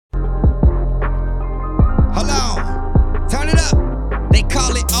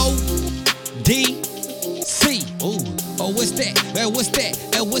what's that? What's that?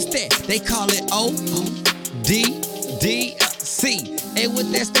 What's that? They call it O-D-D-C. Hey,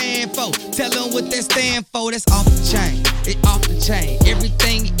 what that stand for? Tell them what that stand for. That's off the chain. It off the chain.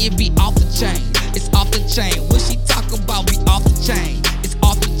 Everything, it be off the chain. It's off the chain. What she talk about be off the chain. It's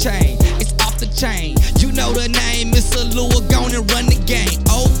off the chain. It's off the chain. You know the name, Miss Allure, gonna run the game.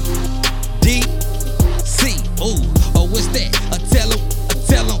 O-D-C. Ooh, oh, what's that? I tell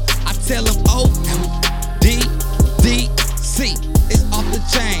them, O-D-D-C. It's off the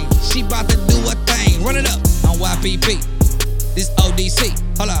chain. She bout to do a thing. Run it up on YPP. This ODC,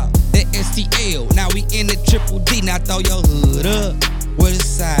 hold on, that STL. Now we in the triple D. Now throw your hood up. Where the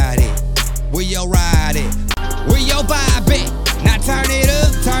side at? Where your ride at? Where your vibe at? Now turn it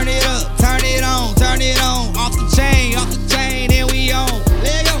up, turn it up, turn it on, turn it on. Off the chain, and we on.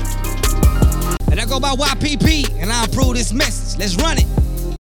 Let go. And I go by YPP, and I approve this message. Let's run it.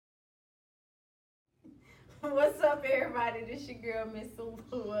 What's up, everybody? This your girl, Miss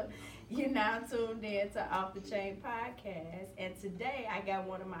Allure. You're now tuned in to Off the Chain Podcast, and today I got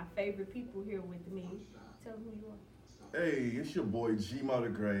one of my favorite people here with me. Tell them who you are. Hey, it's your boy G-Mo the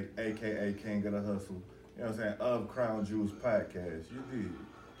Great, a.k.a. King of the Hustle. You know what I'm saying? Of Crown Jewels Podcast. You did.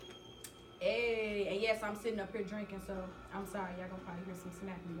 Hey, and yes, I'm sitting up here drinking, so I'm sorry. Y'all gonna probably hear some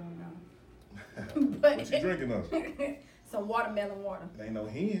snapping going on. But what you drinking of? Some watermelon water. Ain't no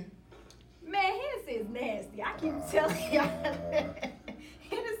hen. Man, Hennessy is nasty. I keep telling y'all.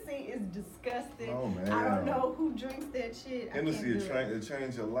 Hennessy is disgusting. Oh, man. I don't know who drinks that shit. Hennessy will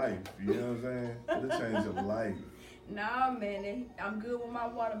change your life. You know what I'm saying? It'll change your life. Nah, man. I'm good with my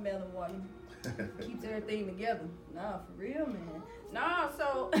watermelon water. Keeps everything together. Nah, for real, man. Nah,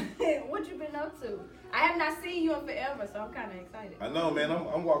 so what you been up to? I have not seen you in forever, so I'm kind of excited. I know, man.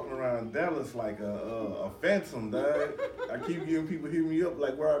 I'm walking around Dallas like a phantom, dog. I keep getting people hitting me up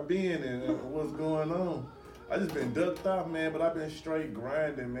like where I been and what's going on. I just been ducked off, man, but I've been straight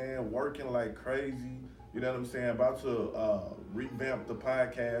grinding, man, working like crazy. You know what I'm saying? About to revamp the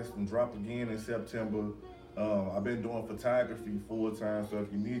podcast and drop again in September. I've been doing photography full time, so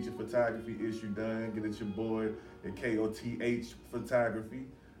if you need your photography issue done, get it your boy at KOTH Photography.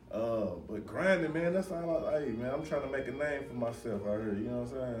 But grinding, man, that's all hey, man, I'm trying to make a name for myself out here, you know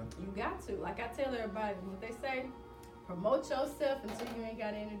what I'm saying? You got to. Like I tell everybody, what they say, promote yourself until you ain't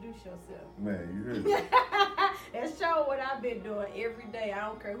got to introduce yourself. Man, you heard me. That's sure what I've been doing every day. I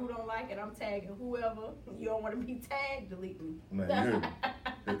don't care who don't like it. I'm tagging whoever. You don't want to be tagged, delete me. Man, you heard me.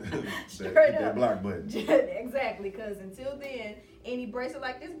 Straight up. That block button. Exactly, because until then, any bracelet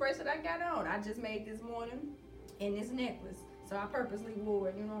like this bracelet I got on, I just made this morning, and this necklace. So I purposely wore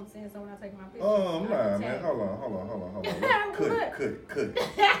it, you know what I'm saying? So when I take my picture, nah, man, hold on. Cut.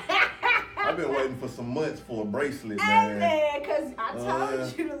 I've been waiting for some months for a bracelet, man. Hey, man, because I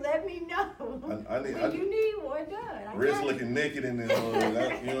told you to let me know. You need one done. Wrist looking naked in this, you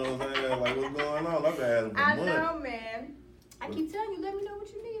know what I'm saying? Like, what's going on? I've been asking for months. I know, man. I keep telling you, let me know what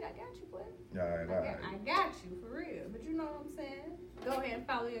you need. I got you, boy. All right. I got you, for real. But you know what I'm saying? Go ahead and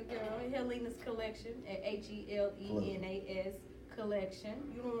follow your girl, Helena's Collection, at HELENAS Collection.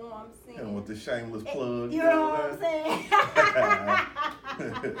 You know what I'm saying? And with the shameless plug. You know what I'm saying? I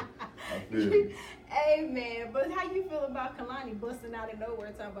feel Hey, man, but how you feel about Kalani busting out of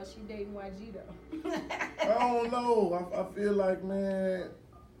nowhere talking about she dating YG, though? I don't know. I feel like, man,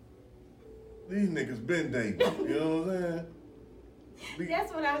 these niggas been dating. You know what I'm saying?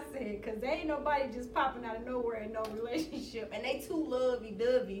 That's what I said, because there ain't nobody just popping out of nowhere in no relationship. And they too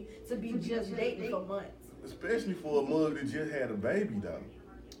lovey-dovey to be just dating for months. Especially for a mug that just had a baby, though.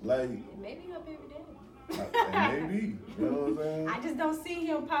 Like, maybe her baby daddy. Maybe, you know what I'm saying? I just don't see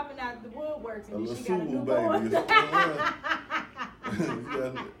him popping out the woodworks and she got a new baby.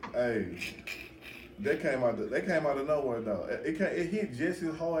 boy. Hey, they came out of nowhere though. It hit just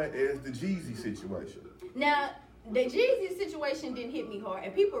as hard as the Jeezy situation. Now, the Jeezy situation didn't hit me hard,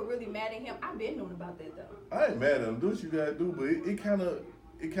 and people are really mad at him. I've been knowing about that though. I ain't mad at him. Do what you gotta do, but it kind of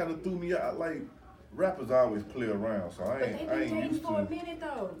threw me out. Like, rappers always play around, so I ain't used to. For a minute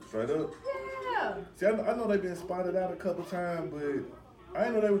though. Straight up. Yeah. See, I know they've been spotted out a couple times, but I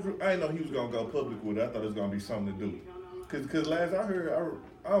didn't know he was gonna go public with it. I thought it was gonna be something to do. Cause last I heard,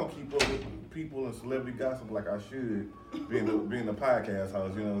 I don't keep up with people and celebrity gossip like I should, being the podcast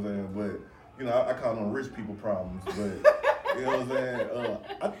host. You know what I'm saying? But you know, I call them rich people problems. But you know what I'm saying?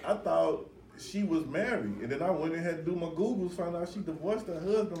 I thought she was married, and then I went and had to do my Googles, found out she divorced her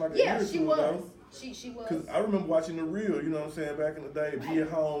husband like a year or two ago. She was. Because I remember watching The Real, you know what I'm saying, back in the day, be at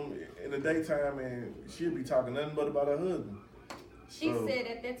home in the daytime and she'd be talking nothing but about her husband. She said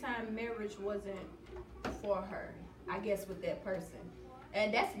at that time marriage wasn't for her, I guess, with that person.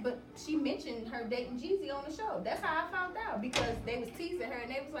 But she mentioned her dating Jeezy on the show. That's how I found out, because they was teasing her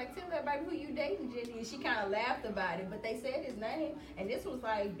and they was like, tell everybody who you dating, Jenny. And she kind of laughed about it, but they said his name. And this was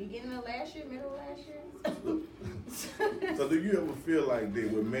like beginning of last year, middle of last year. So do you ever feel like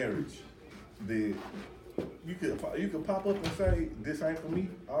that with marriage, that you could pop up and say, this ain't for me,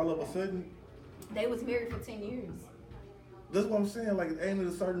 all of a sudden? They was married for 10 years. That's what I'm saying. Like, ain't at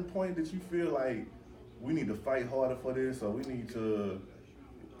a certain point that you feel like we need to fight harder for this, or we need to,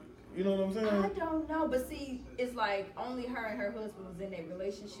 you know what I'm saying? I don't know, but see, it's like only her and her husband was in a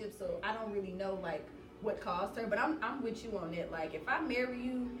relationship, so I don't really know like what caused her. But I'm with you on that. Like, if I marry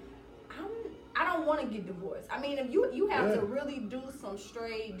you, I don't want to get divorced. I mean, if you have to really do some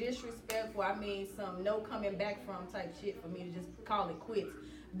straight disrespectful, I mean, some no coming back from type shit for me to just call it quits.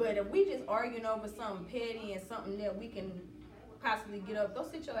 But if we just arguing over something petty and something that we can possibly get up, go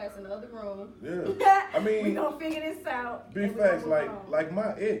sit your ass in the other room. Yeah. I mean, we gonna figure this out. Big facts, like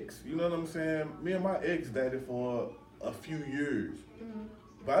my ex, you know what I'm saying? Me and my ex dated for a few years. Mm-hmm.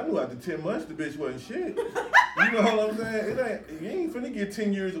 But I knew after 10 months the bitch wasn't shit. You know what I'm saying? You ain't finna get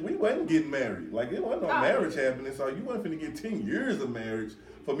 10 years. We wasn't getting married. Like, it wasn't no marriage happening, so you wasn't finna get 10 years of marriage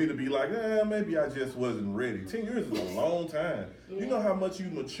for me to be like, maybe I just wasn't ready. 10 years is a long time. Yeah. You know how much you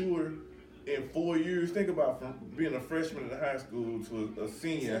mature in 4 years? Think about from being a freshman in high school to a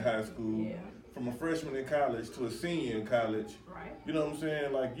senior in high school, from a freshman in college to a senior in college. Right. You know what I'm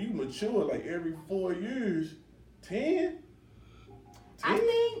saying? Like, you mature like every 4 years. 10? I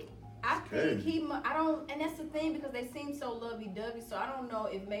think I don't, and that's the thing, because they seem so lovey-dovey, so I don't know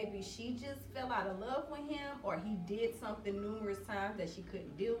if maybe she just fell out of love with him, or he did something numerous times that she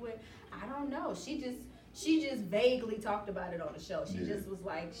couldn't deal with. I don't know. She just vaguely talked about it on the show. She just was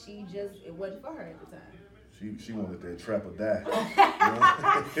like, it wasn't for her at the time. She wanted that trap or die.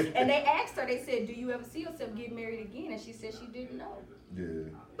 And they asked her, they said, do you ever see yourself getting married again? And she said she didn't know. Yeah.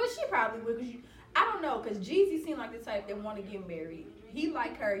 But she probably would, because I don't know, because Jeezy seemed like the type that want to get married. He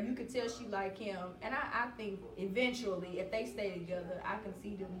like her, you could tell she like him, and I think eventually, if they stay together, I can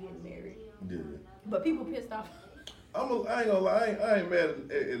see them getting married. Yeah. But people pissed off. I ain't gonna lie, I ain't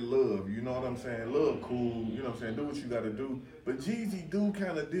mad at love, you know what I'm saying? Love cool, you know what I'm saying? Do what you gotta do. But Jeezy do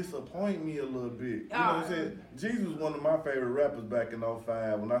kind of disappoint me a little bit. You know what I'm saying? Jeezy was one of my favorite rappers back in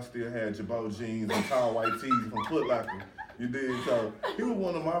 05 when I still had Jabot jeans and tall white tees from Foot Locker. You did? So he was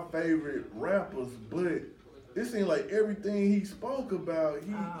one of my favorite rappers, but it seemed like everything he spoke about,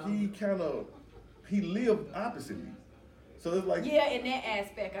 he lived oppositely. So it's like, yeah, in that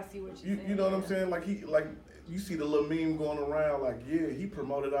aspect, I see what you're saying. You know what I'm saying? Like you see the little meme going around, like, yeah, he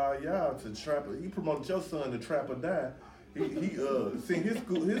promoted all y'all to trap. He promoted your son to trap or die. He sent his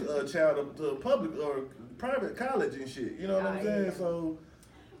child to public or private college and shit. You know what I'm saying? So.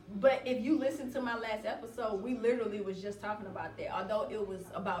 But if you listen to my last episode, we literally was just talking about that. Although it was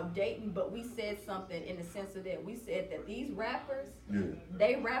about dating, but we said something in the sense of that we said that these rappers,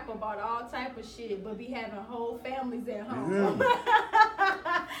 they rap about all type of shit, but be having whole families at home.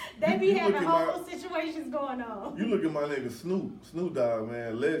 They be having whole situations going on. You look at my nigga Snoop Dogg,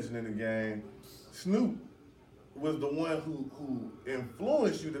 man, legend in the game. Snoop was the one who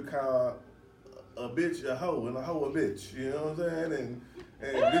influenced you to call a bitch a hoe and a hoe a bitch. You know what I'm saying?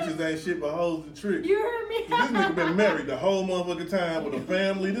 And bitches ain't shit but hoes and tricks. You heard me? This nigga been married the whole motherfucking time with a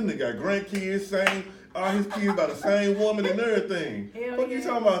family. This nigga got grandkids, all his kids by the same woman and everything. What you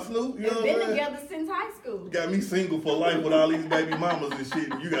talking about, Snoop? You know what I'm saying? Been together since high school. Got me single for life with all these baby mamas and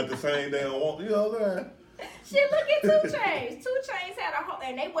shit. And you got the same damn woman. You know what I'm saying? Shit, look at 2 Chainz. 2 Chainz had a whole,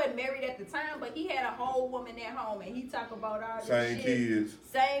 and they wasn't married at the time, but he had a whole woman at home, and he talk about all this same shit. Kids.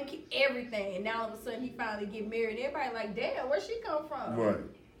 Everything. And now all of a sudden he finally get married. Everybody like, damn, where she come from? Right.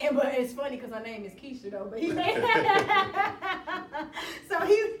 But it's funny because her name is Keisha though. But he so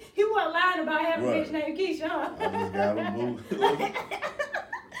he wasn't lying about having a bitch named Keisha, huh? I just got a boo.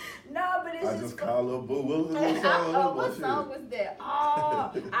 No, but it's I just call her boo. What song was that?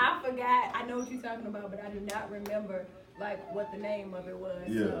 Oh, I forgot. I know what you're talking about, but I do not remember like what the name of it was.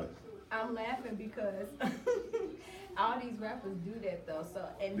 Yeah. So I'm laughing because all these rappers do that though. So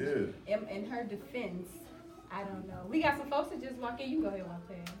in her defense, I don't know. We got some folks that just walk in. You can go ahead and walk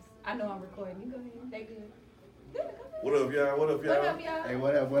past. I know I'm recording. You go ahead. They good. What up, y'all? What up, y'all? Hey,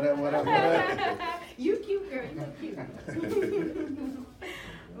 what up? You cute, girl. You look cute.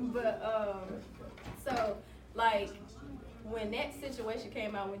 But, so, like, when that situation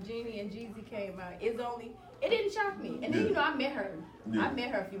came out, when Jeannie and Jeezy came out, it didn't shock me. And then, I met her. Yeah. I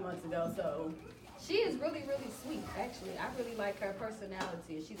met her a few months ago, so she is really, really sweet, actually. I really like her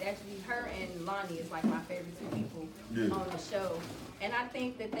personality. She's actually, her and Lonnie is like my favorite 2 people on the show. And I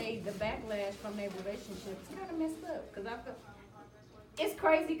think that the backlash from their relationship is kind of messed up. Because It's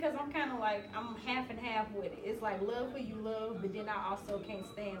crazy because I'm kind of like, I'm half and half with it. It's like love who you love, but then I also can't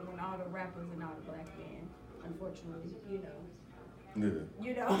stand when all the rappers and all the black men, unfortunately,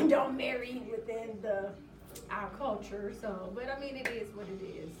 don't marry within our culture. So, but I mean, it is what it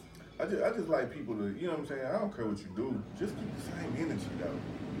is. I just like people to, you know what I'm saying? I don't care what you do. Just keep the same energy, though.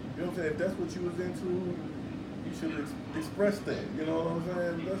 You know what I'm saying? If that's what you was into, you should express that. You know what I'm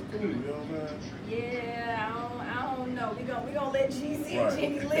saying? That's cool. You know what I'm saying? Yeah, I don't know. We gonna let Jeezy and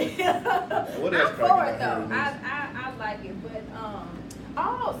Jenny live. What else I'm for it though. I I like it, but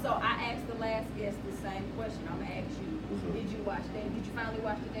so I asked the last guest the same question. I'm gonna ask you. Did you watch that? Did you finally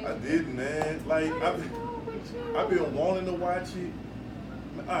watch the day? I did, man. Like I've been wanting to watch it.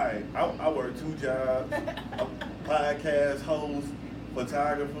 Alright, I work 2 jobs. I'm podcast host,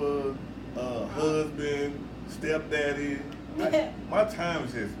 photographer, husband, stepdaddy. My time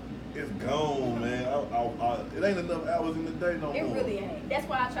is just, it's gone, man. It ain't enough hours in the day no more. It really ain't. That's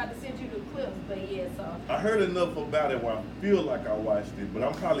why I tried to send you the clips, but yeah, so. I heard enough about it where I feel like I watched it, but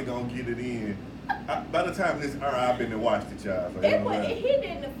I'm probably gonna get it in. By the time this I've been and watched it, y'all. So he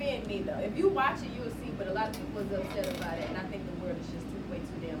didn't offend me though. If you watch it, you'll see. But a lot of people was upset about it, and I think the world is just way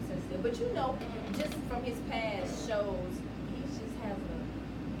too damn sensitive. But just from his past shows, he just has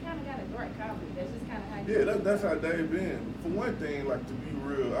kind of got a great comedy. That's just kind of how. Yeah, that's how Dave been. For one thing, like to be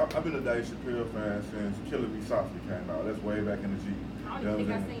real, I've been a Dave Chappelle fan since Killer Be Softly came out. That's way back in the G. I don't even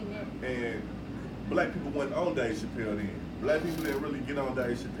think I've seen that. And black people wasn't on Dave Chappelle then. Black people didn't really get on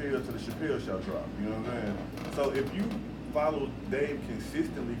Dave Chappelle till the Chappelle Show dropped. You know what I'm saying? So if you follow Dave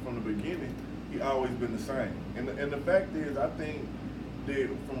consistently from the beginning, he always been the same. And the fact is, I think that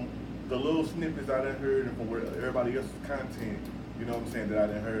from the little snippets I done heard and from where everybody else's content, you know what I'm saying, that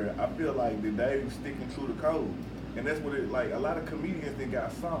I done heard, I feel like that Dave's sticking true to code. And that's what it, like, a lot of comedians that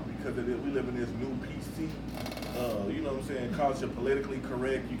got soft because of it. We live in this new PC, you know what I'm saying, culture, politically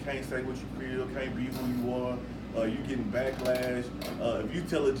correct. You can't say what you feel, can't be who you are. You getting backlash. If you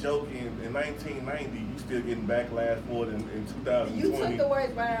tell a joke in 1990, you still getting backlash for it in 2020. You took the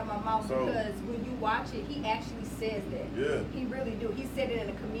words right out of my mouth because when you watch it, he actually says that. Yeah. He really do. He said it in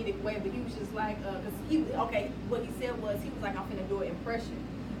a comedic way, but he was just like, what he said was, he was like, I'm finna do an impression.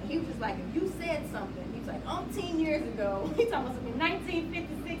 And he was just like, if you said something, he was like, 10 years ago, he talking about something,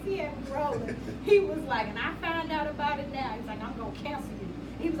 1956, he had me rolling. He was like, and I found out about it now. He's like, I'm gonna cancel you.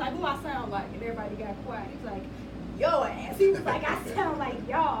 He was like, who I sound like? And everybody got quiet. He was like, your ass. He was like, I sound like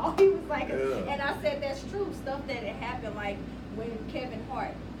y'all. He was like, and I said, that's true. Stuff that had happened, like when Kevin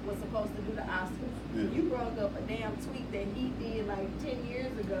Hart was supposed to do the Oscars. Yeah. You brought up a damn tweet that he did like 10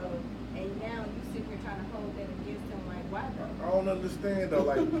 years ago, and now you sit here trying to hold that against him. Like, why though? I don't understand though.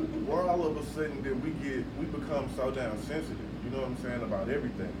 Like, why all of a sudden did we become so damn sensitive? You know what I'm saying, about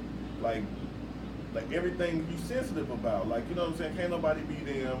everything. Like everything you sensitive about. Like, you know what I'm saying? Can't nobody be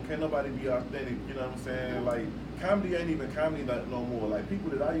them. Can't nobody be authentic. You know what I'm saying? Like, comedy ain't even comedy no more. Like, people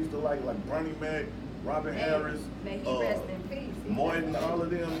that I used to like Bernie Mac, Robin Harris, may he rest in peace. Martin, all of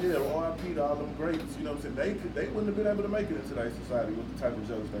them, yeah, R.I.P. to all them greats. You know what I'm saying? They wouldn't have been able to make it in today's society with the type of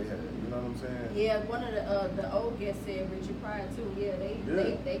jokes they had. You know what I'm saying? Yeah, one of the old guests said Richard Pryor too. Yeah,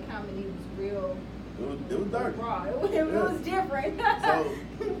 they comedy was real. It was dark. Raw. It was different.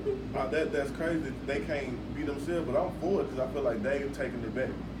 So that's crazy. They can't be themselves, but I'm for it because I feel like Dave taking it back,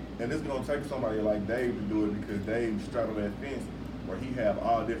 and it's gonna take somebody like Dave to do it because Dave straddled that fence where he have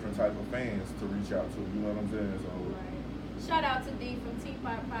all different type of fans to reach out to. You know what I'm saying? So. Right. Shout out to Dee from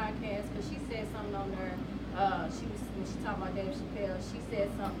Teapot Podcast because she said something on there. When she talked about Dave Chappelle, she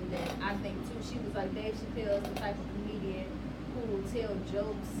said something that I think too. She was like, Dave Chappelle is the type of comedian who will tell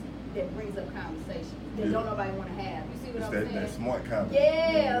jokes that brings up conversation that don't nobody want to have. You see what I'm saying? That smart comedy.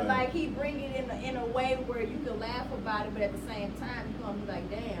 Yeah, like he bring it in a way where you can laugh about it, but at the same time you're gonna be like,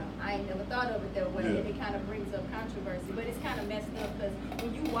 damn, I ain't never thought of it that way, and it kind of brings up controversy. But it's kind of messed up because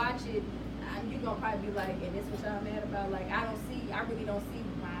when you watch it, you're gonna probably be like, and this what y'all mad about? Like, I really don't see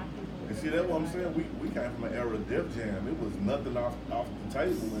why people. And see, that's what I'm saying. We came from an era of Def Jam. It was nothing off the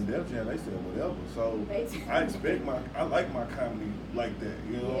table in Def Jam. They said whatever. So I like my comedy like that.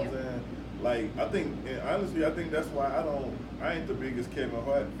 You know what I'm saying? Like, I think, and honestly, I think that's why I ain't the biggest Kevin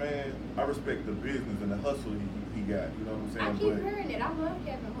Hart fan. I respect the business and the hustle he got. You know what I'm saying? I keep hearing it. I love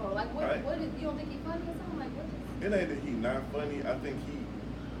Kevin Hart. Like, what is, you don't think he's funny or something? Like, what is? It ain't that he not funny. I think he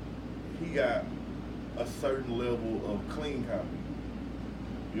got a certain level of clean comedy.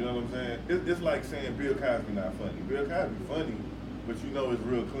 You know what I'm saying? It's like saying Bill Cosby not funny. Bill Cosby funny, but you know it's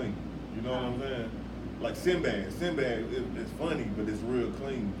real clean. You know what I'm saying? Like Sinbad it's funny, but it's real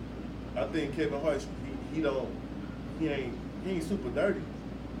clean. I think Kevin Hart, he ain't super dirty.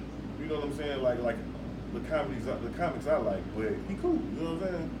 You know what I'm saying? Like the comics I like, but he cool. You know what I'm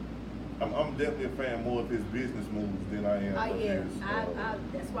saying? I'm definitely a fan more of his business moves than I am Oh of yeah, his.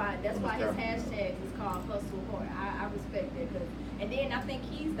 that's why his hashtags is called Hustle Hard. I respect that, and then I think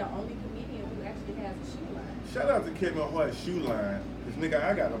he's the only comedian who actually has a shoe line. Shout out to Kevin Hart's shoe line. Cause nigga,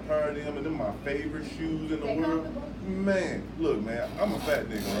 I got a pair of them and them my favorite shoes in the They world. comfortable? Man, look man, I'm a fat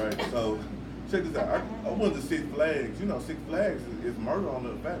nigga, right? So check this out. I went to Six Flags. You know, Six Flags is murder on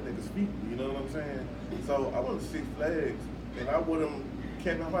the fat nigga's feet. You know what I'm saying? So I went to Six Flags and I wore them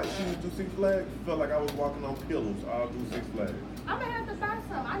Kevin Hart shoes through Six Flags. Felt like I was walking on pillows all through Six Flags. I'm gonna have to buy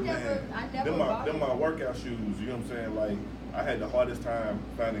some. I never them bought them them. my workout shoes. You know what I'm saying? Like I had the hardest time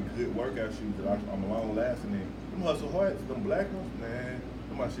finding good workout shoes that I'm long lasting in. Them Hustle Hearts, them black ones, man,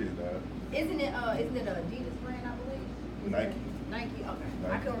 them my shit, dog. Isn't it an Adidas brand, I believe? Nike. Nike, okay.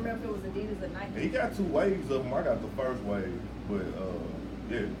 Nike. I couldn't remember if it was Adidas or Nike. And he got 2 waves of them. I got the first wave, but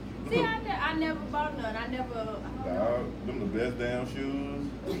yeah. See, I never bought none. I don't know. Them the best damn shoes.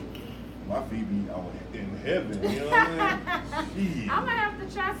 My feet be in heaven, you know what I mean? Shit. I'm gonna have to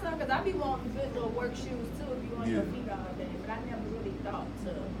try some because I be wanting good little work shoes too if you want your Yeah. feet all day. But I never really thought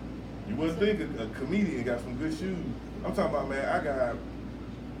to. You wouldn't think a comedian got some good shoes. I'm talking about, man, I got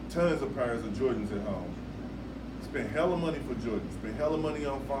tons of pairs of Jordans at home. Spent hella money for Jordans. Spent hella money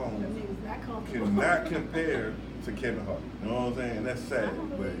on Them phones. niggas not comfortable. Cannot compare to Kevin Hart. You know what I'm saying? And that's sad,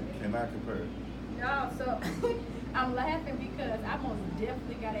 but cannot compare. Y'all, so I'm laughing because I most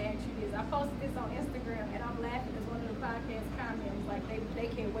definitely gotta ask you this. I posted this on Instagram and I'm laughing because one of the podcast comments was like they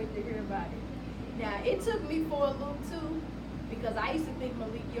can't wait to hear about it. Now it took me for a loop too because I used to think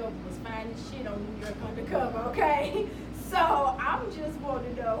Malik Yoba was fine as shit on New York Undercover, okay? So I'm just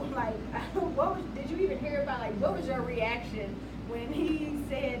wanting to know, like, did you even hear about, like, what was your reaction when he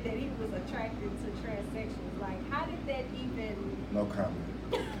said that he was attracted to transsexuals? Like, how did that even? No comment.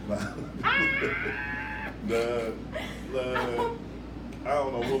 I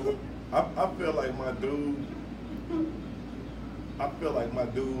don't know. I feel like my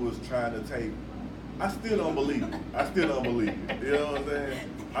dude was trying to take. I still don't believe it. You know what I'm saying?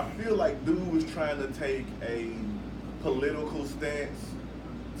 I feel like dude was trying to take a political stance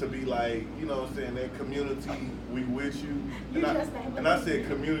to be like, you know what I'm saying, that community, we with you. And I said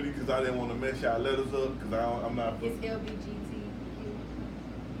community because I didn't want to mess y'all letters up because I'm not. It's LBGTQ.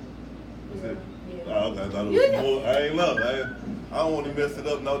 Is it? Yeah. Oh, okay, I thought it was more. I ain't know. I don't want to mess it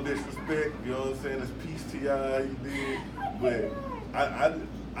up. No disrespect. You know what I'm saying? It's peace to y'all. You did, but I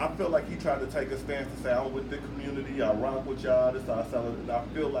feel like he tried to take a stance to say I'm with the community. I rock with y'all. This I sell it. And I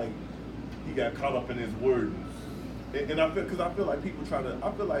feel like he got caught up in his wordings. And I feel like people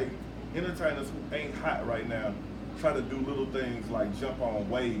I feel like entertainers who ain't hot right now try to do little things like jump on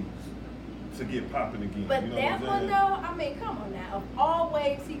waves to get popping again. But you know that what one I'm though, I mean, come on now. Of all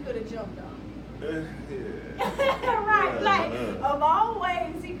waves he could have jumped on. Yeah. Right, like of all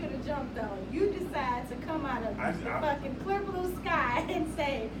waves he could have jumped on, you decide to come out of the fucking clear blue sky and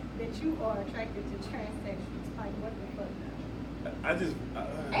say that you are attracted to transsexuals. Like, what the fuck?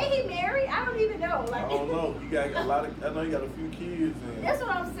 Ain't he married? I don't even know. Like, I don't know. He got I know he got a few kids. And that's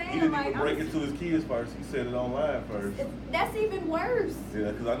what I'm saying. He didn't like, even break it to his kids first. He said it online first. That's even worse.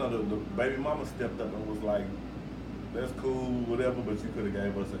 Yeah, because I know the baby mama stepped up and was like, that's cool, whatever, but you could have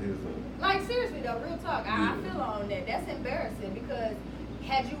gave us a heads up. Like, seriously though, real talk, I feel on that. That's embarrassing because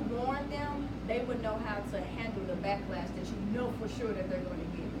had you warned them, they would know how to handle the backlash that you know for sure that they're going to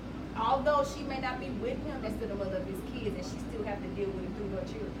get. Although she may not be with him, that's still the mother of his kids, and she still have to deal with it through her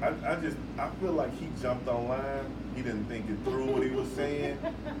children. I feel like he jumped online. He didn't think it through what he was saying.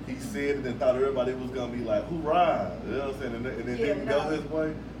 He said it and thought everybody was gonna be like, hoorah! You know what I'm saying? And it didn't go his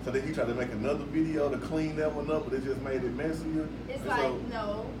way. So then he tried to make another video to clean that one up, but it just made it messier. It's and like, so,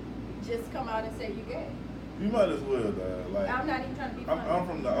 no, just come out and say you gay. You might as well, dog. Like, I'm not even trying to be funny. I'm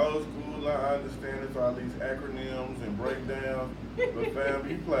from the old school. I understand it's all these acronyms and breakdowns, but fam,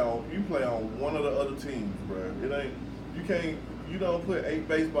 you play on one of the other teams, bro. It ain't you don't put 8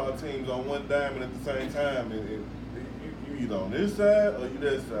 baseball teams on one diamond at the same time, and you either on this side or you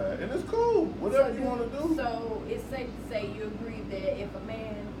that side, and it's cool. Whatever you want to do. So it's safe to say you agree that if a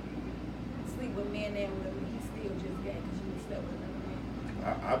man sleep with men and women, he's still just gay because you slept with another man.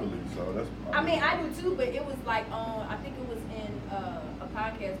 I believe so. I mean, I do too, but it was like I think it was in a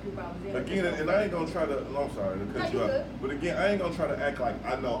podcast group I was in. Again, and I ain't gonna try to. I'm sorry to cut you off, but again, I ain't gonna try to act like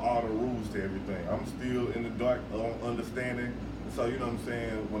I know all the rules to everything. I'm still in the dark on understanding. So you know what I'm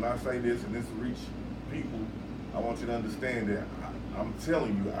saying. When I say this and this reach people, I want you to understand that I'm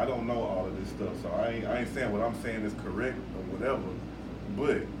telling you I don't know all of this stuff. So I ain't saying what I'm saying is correct or whatever,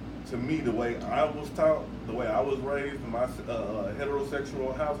 but to me, the way I was taught, the way I was raised in my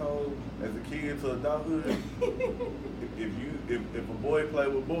heterosexual household as a kid to adulthood, if a boy play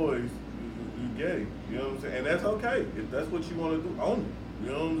with boys, you gay. You know what I'm saying? And that's okay. If that's what you want to do, own it.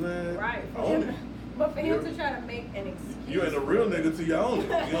 You know what I'm saying? Right. Own it. But for him to try to make an excuse. You ain't a real nigga till you own it. You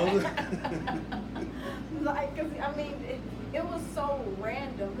know what I'm saying? Like, cause I mean, it was so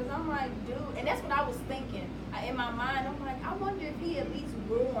random. Cause I'm like, dude, and that's what I was thinking. In my mind, I'm like, I wonder if he at least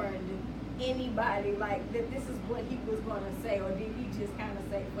warned anybody, like, that this is what he was gonna say, or did he just kind of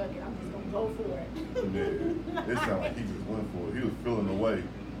say, fuck it, I'm just gonna go for it. Yeah, it sounded like he just went for it. He was feeling away.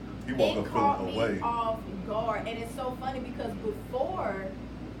 He woke up feeling away. It caught me off guard, and it's so funny because before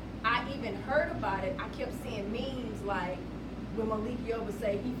I even heard about it, I kept seeing memes like when Malik Yoba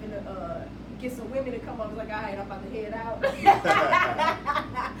say he finna get some women to come up. I was like, all right, I'm about to head out.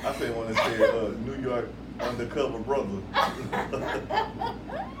 I said when it said New York undercover brother.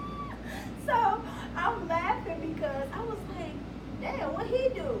 So I'm laughing because I was like, damn, what he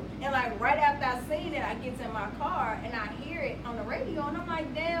do? And like right after I seen it, I get to my car and I hear it on the radio, and I'm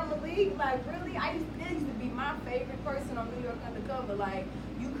like, damn, Malik, like really? It used to be my favorite person on New York Undercover. Like,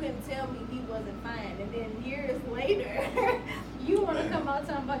 you couldn't tell me he wasn't fine. And then years later, you want to come out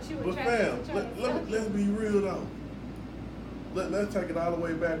talking about you But fam, let's be real though. Let's take it all the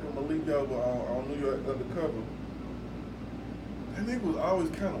way back when Malik Yoba on New York Undercover. That nigga was always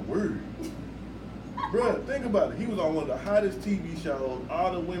kind of weird. Bruh, think about it. He was on one of the hottest TV shows.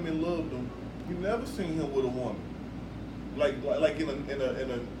 All the women loved him. You never seen him with a woman. Like in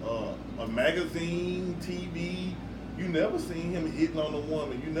a magazine, TV. You never seen him hitting on a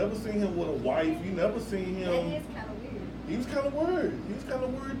woman. You never seen him with a wife. You never seen him. That is kind of weird. He was kind of weird. He was kind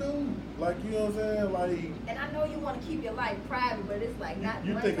of weird dude. Like, you know what I'm saying? Like. And I know you want to keep your life private, but it's like not.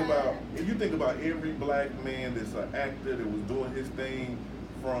 You think about if you think about every black man that's an actor that was doing his thing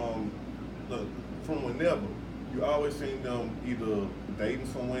from whenever, you always seen them either dating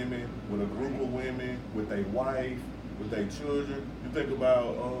some women, with a group of women, with their wife, with their children. You think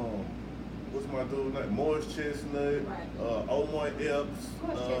about what's my dude's name? Morris Chestnut, Right. Omar Epps,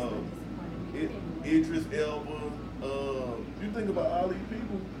 Idris Elba. You think about all these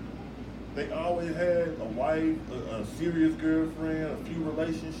people. They always had a wife, a serious girlfriend, a few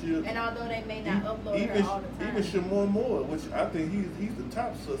relationships. And although they may not upload her all the time. Even Shamar Moore, which I think he's the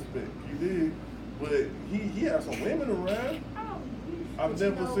top suspect. You did, but he has some women around. I've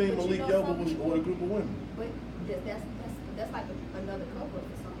never seen Malik Yoba with a group of women. But that's like another cover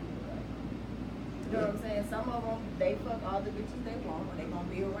for some people, right? You know what I'm saying? Some of them, they fuck all the bitches they want, or they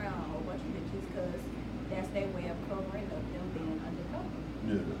gonna be around a whole bunch of bitches because that's their way of covering up them being undercover.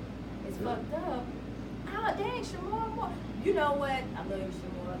 Yeah. It's fucked up. Oh, dang, Shamar Moore. You know what? I love you,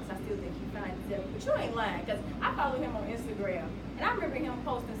 Shamar, because I still think he fine as ever. But you ain't lying, because I follow him on Instagram. And I remember him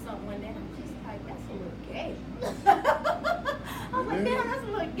posting something one day, and I'm just like, that's a little gay. I was like, damn, that's a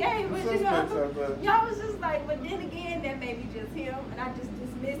little gay. But you know, y'all was just like, but then again, that may be just him. And I just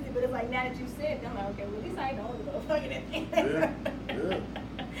dismissed it. But it's like, now that you said it, I'm like, okay, well, at least I ain't the only motherfucker that thing. Yeah.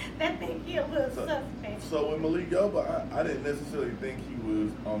 That thing, he a little suspect. So with Malik Yoba, I didn't necessarily think he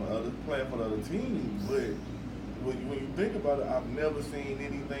was on the other playing for the other team, but when you think about it, I've never seen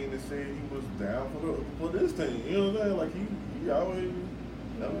anything that said he was down for this team. You know what I'm saying? Like he always.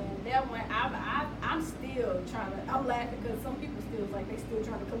 That one, I'm still trying to. I'm laughing because some people still like they still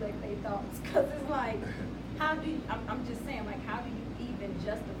trying to collect their thoughts because it's like, how do you? I'm just saying, like, how do you even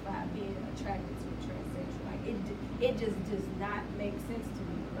justify being attracted to a transsexual? Like it just does not make sense to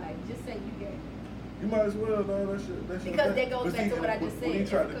me. Like, just say you gay. You might as well, though. That's because that goes back to what I just said.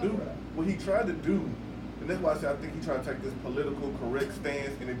 What he tried to do, and that's why I said I think he tried to take this political correct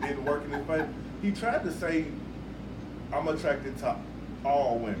stance, and it didn't work in his favor. He tried to say, "I'm attracted to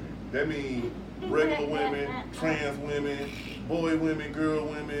all women." That means regular women, trans women, boy women, girl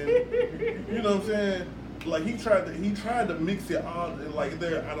women. You know what I'm saying? Like he tried to mix it all. Like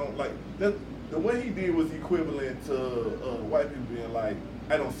there, I don't like that. The way he did was equivalent to white people being like,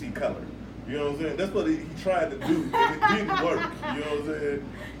 "I don't see color." You know what I'm saying? That's what he tried to do, and it didn't work. You know what I'm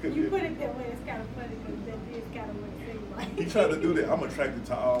saying? You put it that way, it's kind of funny because that is kind of what it seems like. He tried to do that. I'm attracted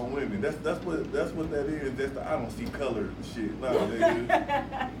to all women. That's what that is. That's the I don't see color shit. Nah,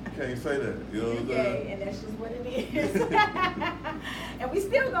 nigga. You can't say that. You know what I'm saying? And that's just what it is. And we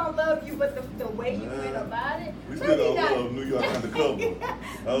still gonna love you, but the way you went about it. We still gonna love New York Undercover.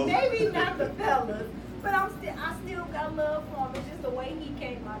 Maybe not the fellas, but I still got love for him. It's just the way he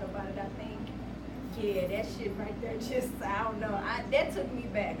came out about it. I think. Yeah, that shit right there just, I don't know. That took me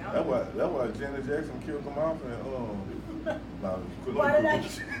back. That's why Janet Jackson killed him off and why did I?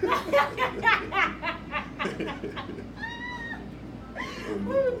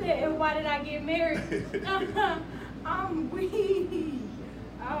 And why did I get married? I'm weak.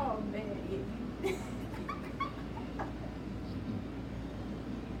 Oh man.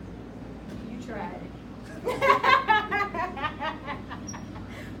 You tried it.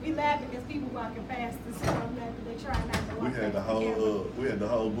 We laughing because people walking past us, so I'm laughing. They trying not to walk We had past the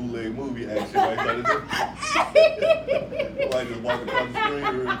whole bootleg movie action like that. Like just walking across the screen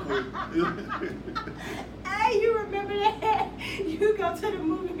real quick. Hey, you remember that? You go to the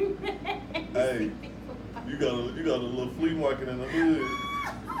movie. Hey, you got a little flea market in the hood.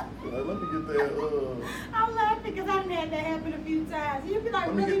 Like, let me get that. I'm laughing because I done had that happen a few times. You be like,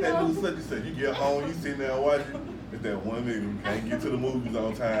 Let me really get that though? new such and such. You get home, you sitting there watching. It's that one nigga who can't get to the movies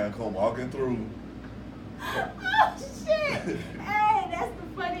on time, come walking through. Oh shit! Hey, that's the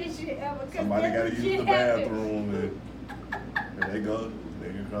funniest shit ever. Somebody got to use the bathroom, and they go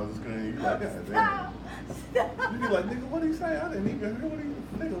across the screen. You like, God damn. Stop. You be like, nigga, what did he say? I didn't even hear what he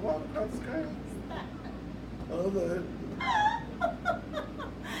nigga walking across the screen.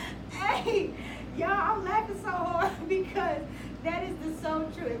 Hey, y'all, I'm laughing so hard because that is the so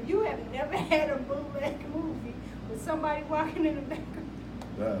true. If you have never had a bootleg movie with somebody walking in the background.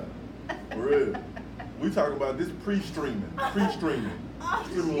 Nah, for real. We talking about this pre-streaming. Streaming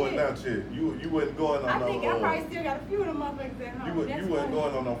wasn't out yet. You wasn't going on I think I probably still got a few of them motherfuckers at home. You wasn't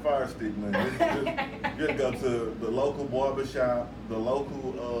going on no Fire Stick, man. Just go to the local barbershop, the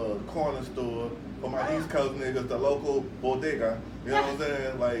local corner store. For my East Coast niggas, the local bodega. You know what I'm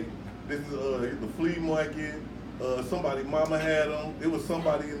saying? Like, this is the flea market. Somebody, mama had them. It was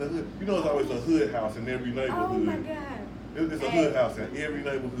somebody in the hood. You know, there's always a hood house in every neighborhood. Oh my God. It's a hood house in every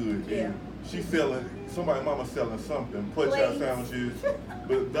neighborhood. Yeah. And she's selling, somebody mama selling something, punch out sandwiches.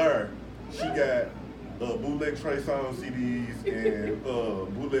 But there, she got bootleg Trey Songz CDs and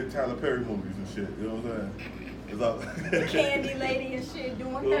bootleg Tyler Perry movies and shit. You know what I'm saying? It's all Candy lady and shit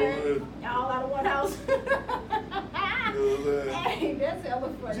doing her. All out of one house. You know what I'm saying? Hey, that's hella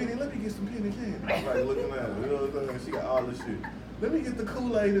funny. Jenny, let me get some penny candy. I'm like looking at her, you know what I'm saying? She got all this shit. Let me get the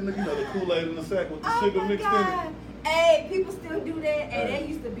Kool-Aid in the, the Kool-Aid in the sack with the sugar mixed in it. Hey, people still do that, and that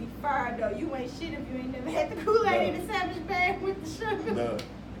used to be fire though. You ain't shit if you ain't never had the Kool-Aid in the sandwich bag with the sugar. No.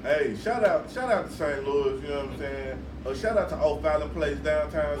 Hey, shout out to St. Louis, you know what I'm saying? Shout out to O'Fallon Place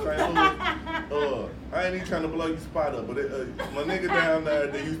downtown St. Louis. I ain't even trying to blow your spot up, but my nigga down there,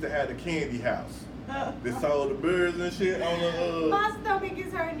 they used to have the candy house. They sold the birds and shit on the My stomach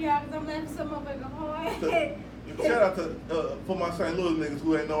is hurting y'all because I'm laughing so motherfucking hard. Shout out to, for my St. Louis niggas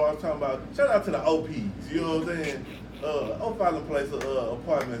who ain't know what I was talking about, shout out to the OPs, you know what I'm saying? O'Fallon Place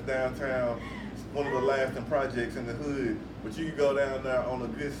apartments downtown, one of the lasting projects in the hood, but you can go down there on a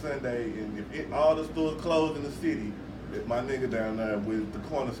good Sunday, and if all the stores closed in the city, my nigga down there with the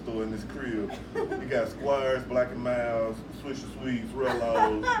corner store in this crib, you got Squires, Black and Miles, Swisher Sweets,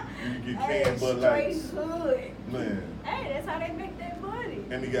 Rellos, you can get canned Bud Lights. Straight hood. Man. Hey, that's how they make that money.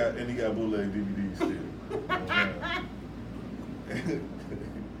 And he got bootleg DVDs still.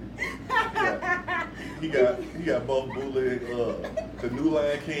 He got both bootleg, the New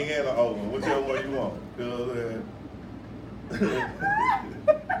Lion King and the old one, whichever one you want. You know what I'm saying?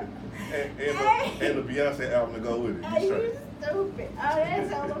 and the Beyonce album to go with it. Hey, you stupid. Oh, that's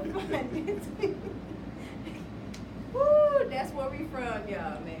hella funny. Woo, that's where we from,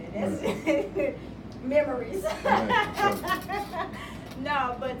 y'all, man. That's memories.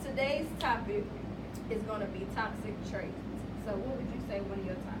 No, but today's topic is going to be toxic traits. So what would you say one of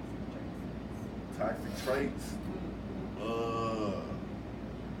your toxic traits is? Toxic traits?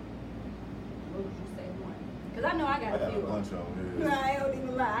 What would you say one? Because I know I got a few. A bunch of them, No, yeah. I don't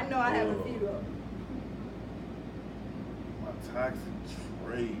even lie. I know I have a few of them. My toxic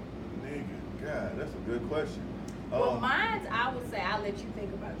trait, nigga. God, that's a good question. Well, mine, I would say, I'll let you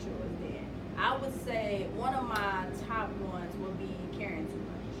think about yours then. I would say one of my top ones would be caring too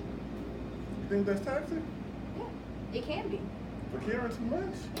much. You think that's toxic? Yeah, it can be. For caring too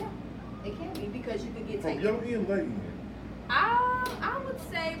much? Yeah, it can be because you could get From taken. your end, lady end. I would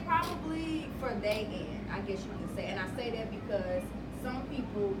say probably for they end, I guess you can say. And I say that because some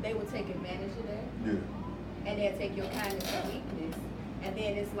people, they will take advantage of that. Yeah. And they'll take your kindness and weakness. And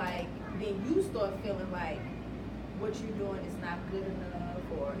then it's like, then you start feeling like what you're doing is not good enough,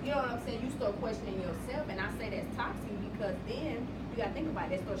 or, you know what I'm saying? You start questioning yourself. And I say that's toxic because then you got to think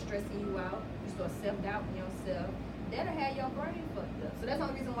about it. They start stressing you out. You start self-doubting yourself. That'll have your brain fucked up. So that's the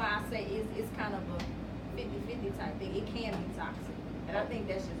only reason why I say it's kind of a 50-50 type thing. It can be toxic. And I think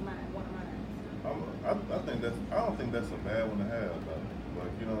that's just one of mine. I don't think that's a bad one to have, though.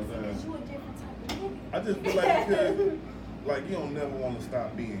 Like, you know what I'm Because saying? you a different type of nigga. I just feel like because, like, you don't never want to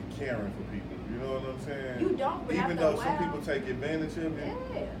stop being caring for people. You know what I'm saying? You don't, but even after though a some while- people take advantage of it,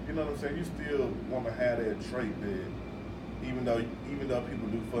 Yeah. you know what I'm saying? You still want to have that trait that even though people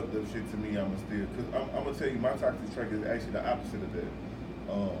do fucked up shit to me, I'ma still, cause I'm gonna tell you, my toxic trait is actually the opposite of that.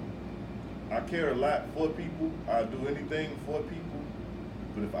 I care a lot for people. I do anything for people,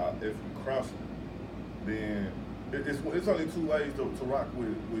 but if you cross it, then it's only two ways to rock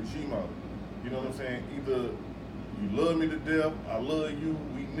with Gmo. You know what I'm saying? Either you love me to death, I love you,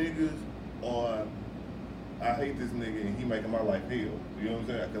 we niggas, or I hate this nigga and he making my life hell. You know what I'm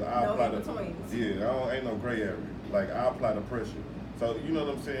saying? Cause I No apply in-betweens. ain't no gray area. Like I apply the pressure. So you know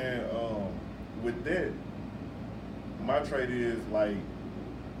what I'm saying? With that, my trait is like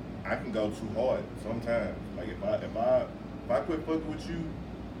I can go too hard sometimes. Like if I quit fucking with you,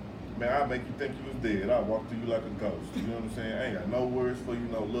 man, I'll make you think you was dead. I'll walk through you like a ghost. You know what I'm saying? I ain't got no words for you,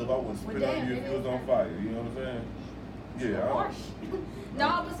 no love. I wouldn't spit on you if you was on fire. You know what I'm saying? Yeah. Harsh.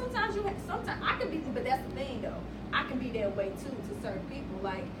 No, but sometimes I can be, but that's the thing though. I can be that way too to certain people.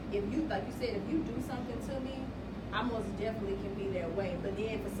 Like if you, like you said, if you do something to me, I most definitely can be that way. But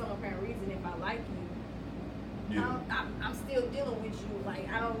then for some apparent reason, if I like you, I'm still dealing with you. Like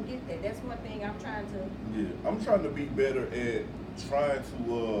I don't get that. That's one thing I'm trying to. Yeah, I'm trying to be better at trying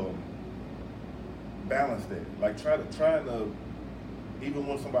to balance that. Like trying to even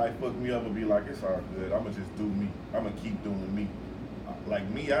when somebody fuck me up and be like, it's all good. I'ma just do me. I'ma keep doing me. Like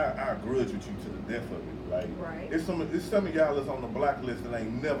me, I grudge with you to the death of it. Like Right. it's some of y'all that's on the blacklist that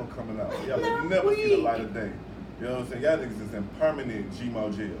ain't never coming out. Y'all No, never see the we- light of day. You know what I'm saying? Y'all niggas is in permanent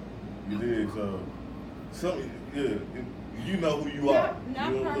Gmo jail. You dig? So you know who you are.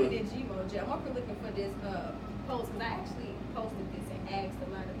 Not You know what I'm permanent Gmo jail. I'm up here looking for this post because I actually posted this and asked a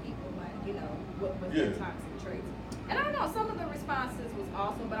lot of people like, you know, what was their toxic traits. And I know some of the responses was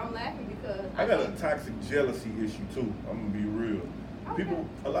awesome, but I'm laughing because I got a toxic jealousy issue too. I'm gonna be real. Okay.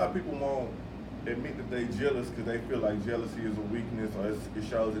 A lot of people won't admit that they jealous because they feel like jealousy is a weakness or it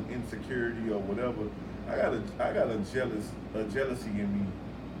shows an insecurity or whatever. I got a jealousy in me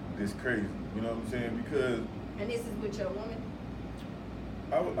that's crazy. You know what I'm saying? Because and this is with your woman.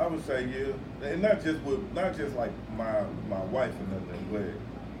 I would say yeah, and not just like my wife or nothing,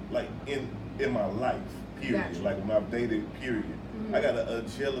 but like in my life. Period. Gotcha. Like when I've dated. Period. Mm-hmm. I got a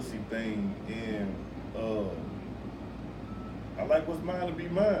jealousy thing in. I like what's mine to be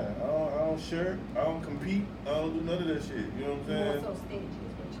mine. I don't share. I don't compete. I don't do none of that shit. You know what I'm More saying? so stingy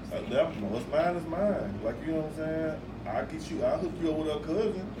is what you're saying. What's mine is mine. Like you know what I'm saying? I'll hook you up with her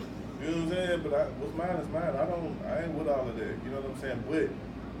cousin. You know what I'm saying? But what's mine is mine. I ain't with all of that. You know what I'm saying? But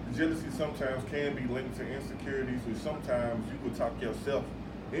jealousy sometimes can be linked to insecurities, or sometimes you could talk yourself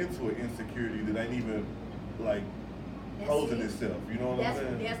into an insecurity that ain't even like posing itself. You know what I'm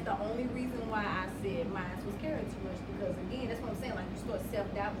saying? That's the only reason why I said mine was caring too much because again, that's what I'm saying. Like you start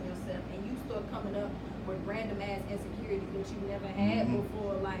self-doubting yourself and you start coming up with random ass insecurities that you never had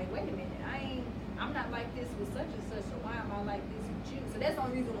before. Like, wait a minute, I'm not like this with such and such, or why am I like this with you? So that's the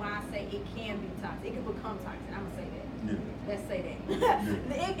only reason why I say it can be toxic. It can become toxic. I'm gonna say that. Yeah. Let's say that.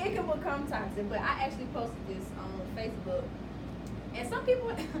 Yeah. It can become toxic. But I actually posted this on Facebook, and some people.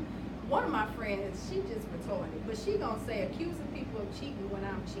 One of my friends, she just retarded, but she gonna say accusing people of cheating when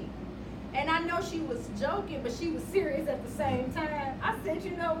I'm cheating. And I know she was joking, but she was serious at the same time. I said,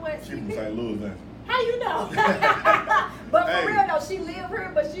 you know what? She from St. Louis, ain't How you know? But for Hey. real though, she live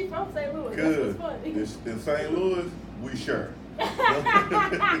here, but she from St. Louis. she? That's Good. what's funny. In St. Louis, we sure.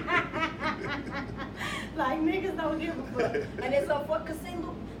 Like niggas don't give a fuck. And it's so fuck, cause St.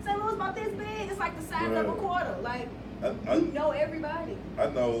 Louis about this big. It's like the size of a Right. quarter. Like, I you know everybody. I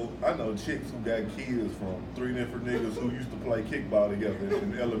know chicks who got kids from 3 different niggas who used to play kickball together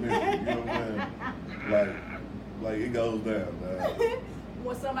in elementary. You know what I'm saying? Like it goes down, man.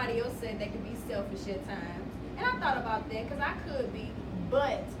 When somebody else said they could be selfish at times. And I thought about that because I could be,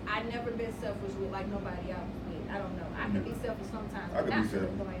 but I never been selfish with like nobody I was with. I don't know. I could be selfish sometimes. I but could not be to the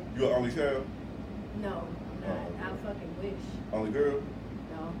selfish. point. You an only child? No, I'm not. I fucking wish. Only girl?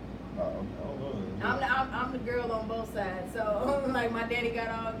 No. I don't know. I'm the girl on both sides. So like my daddy got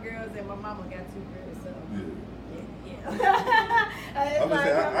all girls and my mama got 2 girls. So Yeah. yeah. I'm gonna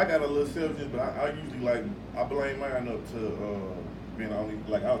say I got a little selfish, but I usually I blame mine up to being the only,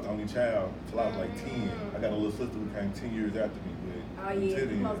 like I was the only child till I was like 10. I got a little sister who came 10 years after me, but Oh yeah, until you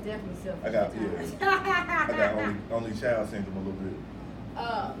then, most definitely selfish. I got at times. I got only child syndrome a little bit.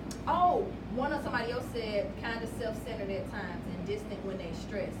 One of somebody else said kind of self-centered at times and distant when they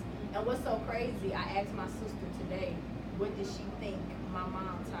stress. And what's so crazy, I asked my sister today, what did she think my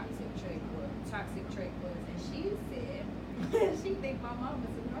mom's toxic trait was? And she said, she think my mom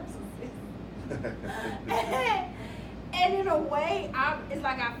is a narcissist. And in a way, it's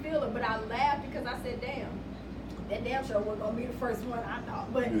like I feel it, but I laughed because I said, damn. That damn show wasn't gonna be the first one I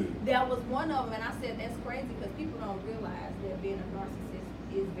thought, but that was one of them, and I said that's crazy because people don't realize that being a narcissist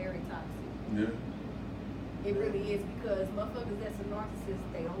is very toxic. Yeah. It really is because motherfuckers that's a narcissist,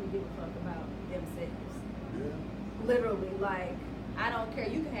 they only give a fuck about themselves. Yeah. Literally, like I don't care.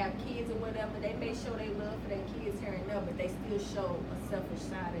 You can have kids or whatever. They may show their love for their kids here and there, but they still show a selfish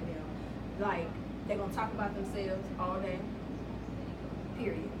side of them. Like they're gonna talk about themselves all day.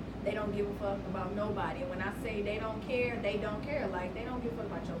 Period. They don't give a fuck about nobody. And when I say they don't care, they don't care. Like, they don't give a fuck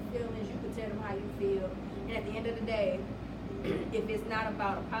about your feelings. You can tell them how you feel. And at the end of the day, if it's not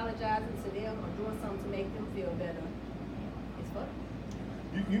about apologizing to them or doing something to make them feel better, it's fuck.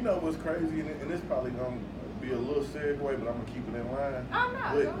 You know what's crazy, and it's probably going to be a little segue, but I'm going to keep it in line. Oh,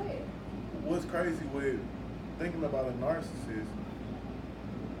 no, But go ahead. what's crazy with thinking about a narcissist,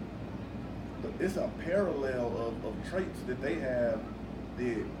 it's a parallel of traits that they have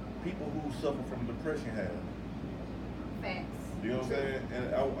that people who suffer from depression have. Facts. You know what I'm saying?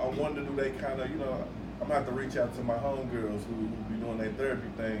 And I wonder, do they kind of, I'm going to have to reach out to my homegirls who be doing their therapy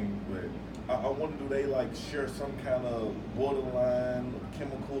thing, but I wonder, do they like share some kind of borderline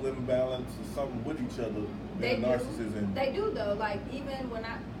chemical imbalance or something with each other? They do. Narcissism. They do, though. Like, even when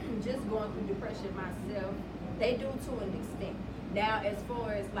I just going through depression myself, they do to an extent. Now, as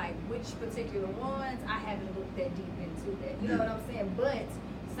far as like which particular ones, I haven't looked that deep into that. You know what I'm saying? But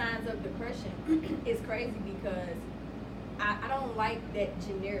signs of depression is crazy because I don't like that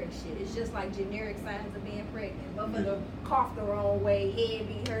generic shit. It's just like generic signs of being pregnant. Motherfucker cough the wrong way, head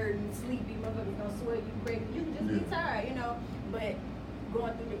be hurting, sleepy, motherfucker's gonna swear you pregnant. You can just be tired, But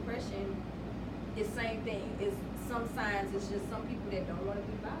going through depression, it's same thing. It's some signs, it's just some people that don't want to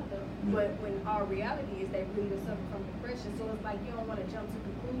be bothered. But when our reality is they really are suffering from depression. So it's like you don't want to jump to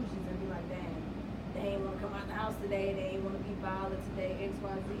conclusions and be like, dang, they ain't want to come out the house today, they ain't want to be bothered today,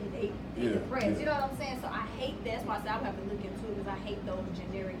 XYZ, they depressed. You know what I'm saying? So I hate that. That's why I said I'll have to look into it because I hate those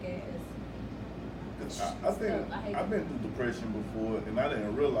generic ass. I think I've been through depression before and I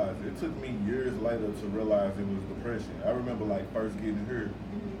didn't realize it. It took me years later to realize it was depression. I remember like first getting here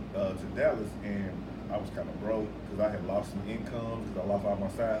to Dallas and I was kind of broke because I had lost some income because I lost all my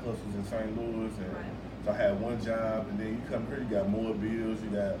side hustles in St. Louis, and so I had one job, and then you come here, you got more bills, you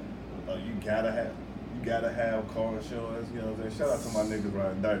gotta have car insurance, you know what I'm saying? Shout out to my niggas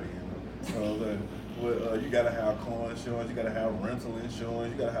riding dirty, you know what I'm saying? Well, you gotta have car insurance, you gotta have rental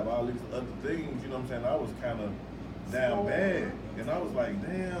insurance, you gotta have all these other things, you know what I'm saying? I was kind of down bad, and I was like,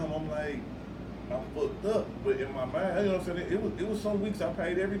 damn, I'm fucked up, but in my mind, you know what I'm saying? It was some weeks I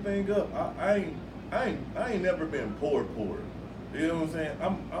paid everything up. I ain't never been poor. You know what I'm saying?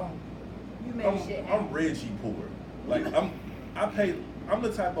 I'm Reggie poor. Like I'm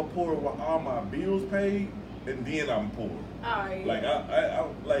the type of poor where all my bills paid and then I'm poor. Oh, yeah. Like I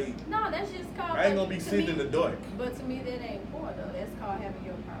like. No, that's just called. I ain't gonna be sitting in the dark. But to me, that ain't poor though. That's called having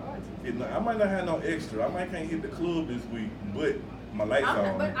your priorities. I might not have no extra. I might can't hit the club this week, but my lights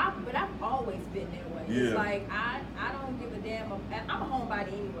on. But I've always been that way. Yeah. It's like I don't give a damn. I'm a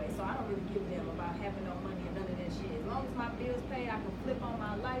homebody anyway, so I don't really give a damn about having no money and none of that shit. As long as my bills paid, I can flip on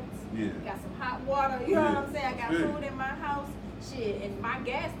my lights. Yeah. Got some hot water. You know what I'm saying? I got food in my house. Shit, and my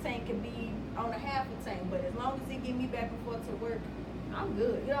gas tank could be on a half a tank, but as long as it get me back and forth to work, I'm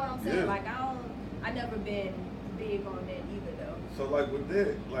good. You know what I'm saying? Yeah. Like I never been big on that either though. So like with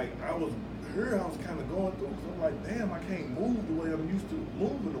that, like I was kind of going through, because I'm like, damn, I can't move the way I'm used to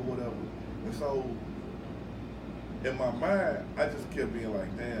moving or whatever. And so in my mind, I just kept being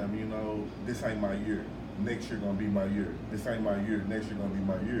like, damn, this ain't my year. Next year gonna be my year. This ain't my year. Next year gonna be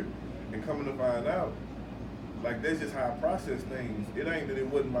my year. And coming to find out, like that's just how I process things. It ain't that it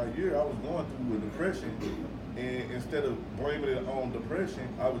wasn't my year. I was going through a depression, and instead of blaming it on depression,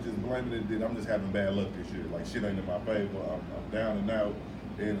 I was just blaming it that I'm just having bad luck this year. Like shit ain't in my favor. I'm down and out.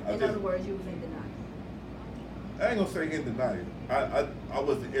 And in other words, you was in denial. I ain't gonna say in denial. I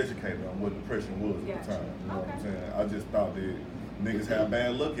wasn't educated on what depression was at the time. You know what I'm saying? I just thought that niggas have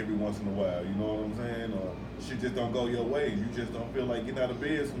bad luck every once in a while. You know what I'm saying? Or shit just don't go your way. You just don't feel like getting out of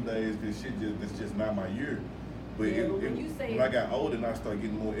bed some days because it's just not my year. But when I got older and I started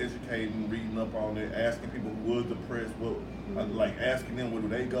getting more educated and reading up on it, asking people who was depressed, like asking them what do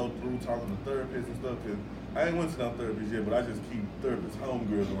they go through, talking to therapists and stuff. Cause I ain't went to no therapist yet, but I just keep therapist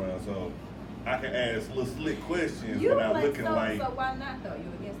homegirls around, so I can ask little slick questions without looking like. So why not though?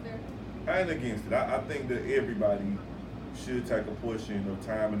 You against therapy? I ain't against it. I think that everybody should take a portion of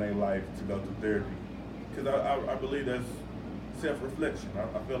time in their life to go through therapy, because I believe that's self-reflection.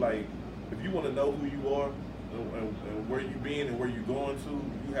 I feel like if you want to know who you are and where you been and where you going to,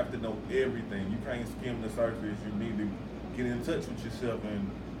 you have to know everything. You can't skim the surface. You need to get in touch with yourself, and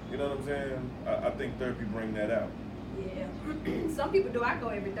you know what I'm saying. I think therapy bring that out. Yeah. Some people do. I go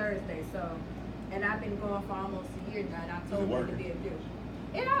every Thursday, so, and I've been going for almost a year now. And I told them to be a do.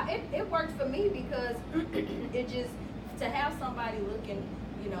 It works for me because it just to have somebody looking,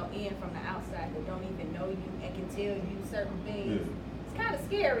 in from the outside that don't even know you and can tell you certain things. Yeah. It's kind of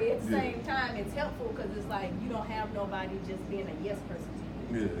scary. At the same time, it's helpful because it's like you don't have nobody just being a yes person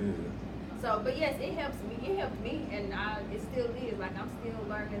to you. Yeah. So, but yes, it helps me. It helped me, and it still is. Like I'm still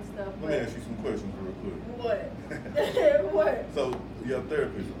learning stuff. Let me ask you some questions real quick. What? What? So your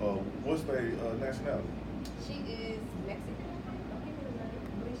therapist, what's their nationality? She is Mexican. Don't give me the name.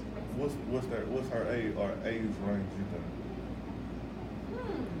 I believe she's Mexican. What's her age or age range? You think?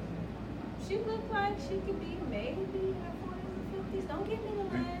 She looked like she could be maybe in her 40s or 50s. Don't give me the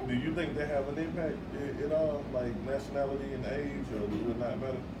line. Do you think they have an impact at all, like nationality and age, or does it not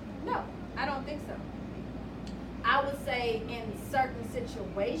matter? No, I don't think so. I would say in certain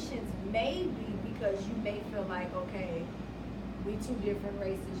situations, maybe because you may feel like, okay, we two different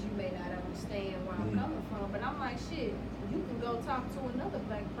races, you may not understand where I'm coming from. But I'm like, shit, you can go talk to another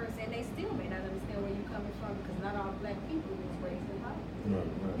black person and they still may not understand where you're coming from because not all black people was raised in poverty.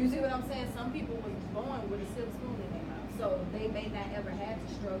 Right. You see what I'm saying? Some people was born with a silver spoon in their mouth, so they may not ever had to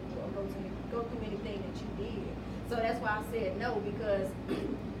struggle or go through anything that you did. So that's why I said no, because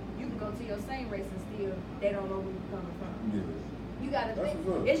you can go to your same race and still they don't know where you're coming from. Yeah. You gotta think.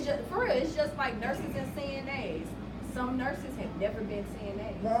 It's just for real. It's just like nurses and CNAs. Some nurses have never been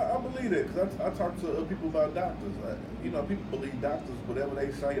CNAs. No, I believe that because I talk to people about doctors. People believe doctors, whatever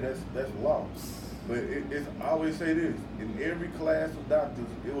they say, that's law. But it's I always say this: in every class of doctors,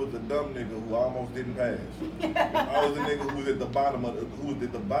 it was a dumb nigga who almost didn't pass. It's always a nigga who was at the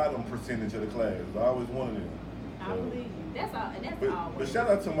bottom percentage of the class. It's always one of them. I believe you. That's all, and that's all. But shout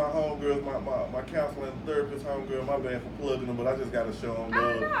out to my homegirls, my counseling therapist homegirl. My bad for plugging them, but I just gotta show them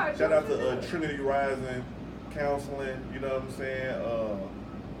love. Shout out to Trinity Rising Counseling. You know what I'm saying?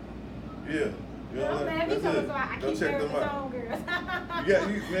 Yeah. You know what I'm saying? I keep check them out. Man.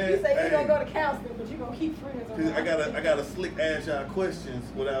 You say you're gonna go to counseling, but you're gonna keep friends. I got a slick ask y'all questions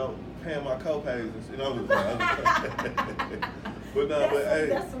without paying my co-pays. You know what I'm But no,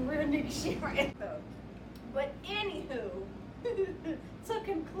 that's some real nigga shit right there. But anywho, to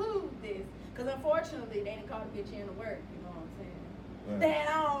conclude this, because unfortunately they didn't call the bitch in to work. You know what I'm saying? Right. Then I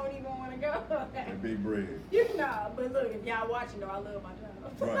don't even want to go. That big bread. But look, if y'all watching though, I love my job.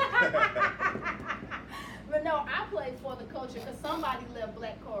 Right. But no, I play for the culture because somebody left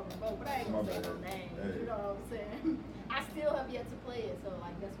Black Card Revolt, but I ain't gonna say no names. Hey. You know what I'm saying? I still have yet to play it, so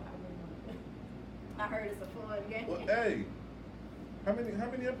like that's why I really want to. I heard it's a fun game. Well, hey, how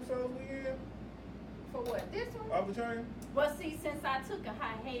many episodes we in? For what? This one? Off the Chain? Well, see, since I took a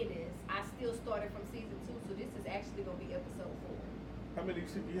hiatus, I still started from season 2, so this is actually gonna be episode 4. How many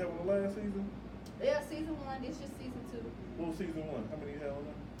you have on the last season? Yeah, season 1. This is season 2. What was season 1? How many you have on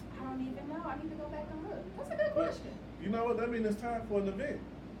there? I don't even know. I need to go back and look. That's a good question. You know what? That means it's time for an event.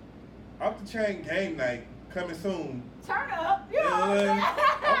 Off the Chain game night coming soon. Turn up. You know what I'm saying?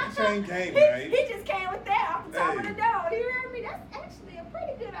 Off the Chain game night. He just came with that off the top of the dome. You heard me? That's actually a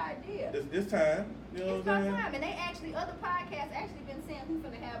pretty good idea. It's time. You know it's what I'm saying? time. And they actually, other podcasts actually been saying who's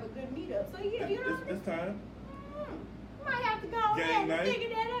gonna have a good meetup. So yeah, you know what It's time. Might have to go Game ahead and figure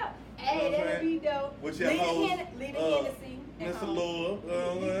that out. Hey, that'll be dope. With your host, leave the Hennessy at Mr. home.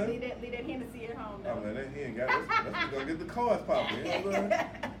 Lord. Leave that Hennessy at home, though. Oh man, he ain't got that's gonna get the cars popping. You know what I'm saying?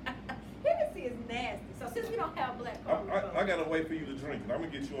 Hennessy is nasty. So since we don't have black cars, I gotta wait for you to drink it. I'm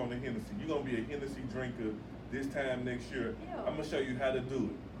gonna get you on the Hennessy. You're gonna be a Hennessy drinker this time next year. Yeah. I'm gonna show you how to do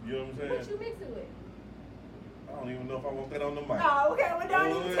it. You know what I'm saying? What you mix it with? I don't even know if I want that on the mic. Oh, okay. Well,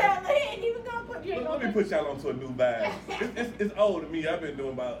 don't even tell her. He ain't even gonna put you. Let me put y'all onto a new vibe. It's old to me. I've been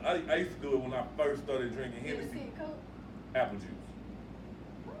doing about. I used to do it when I first started drinking Hennessy. Apple juice.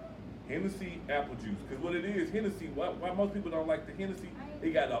 Hennessy apple juice. Because what it is, Hennessy. Why most people don't like the Hennessy?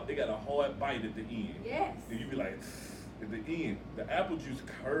 They got a hard bite at the end. Yes. And you be like, at the end, the apple juice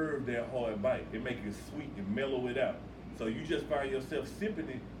curve that hard bite. It make it sweet and mellow it out. So you just find yourself sipping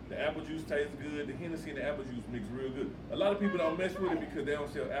it. The apple juice tastes good. The Hennessy and the apple juice mix real good. A lot of people don't mess with it because they don't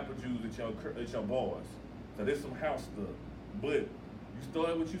sell apple juice at your bars. So there's some house stuff. But you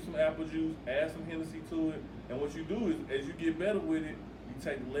start with you some apple juice, add some Hennessy to it, and what you do is, as you get better with it, you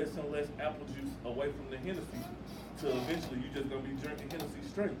take less and less apple juice away from the Hennessy, till eventually you're just gonna be drinking Hennessy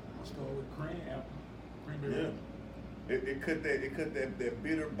straight. I start with cranberry. Yeah. It cut that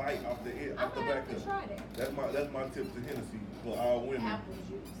bitter bite off the end, off the back I'm gonna have to try that. That's my tip to Hennessy for all women. Apple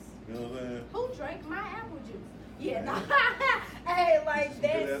juice. You know what I'm saying? Who drank my apple juice? Yeah, no. Hey, like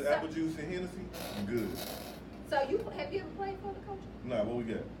that that apple juice and Hennessy, good. So have you ever played for the culture? Nah, what we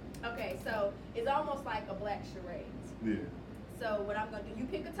got? Okay, so it's almost like a black charades. Yeah. So what I'm gonna do, you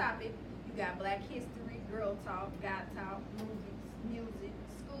pick a topic. You got Black History, Girl Talk, God Talk, movies, music,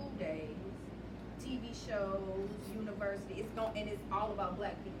 school days, TV shows, university. It's all about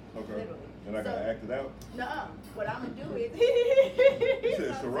black people. Okay. Literally. And I gotta act it out? Nuh-uh. What I'm gonna do is You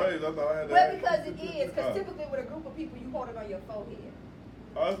said charades, I thought I had to well, act. because it is, because typically with a group of people, you hold it on your forehead.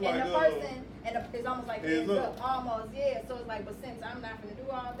 Oh, it's like, And the person, it's almost like heads heads up. up, almost, yeah. So it's like, but since I'm not gonna do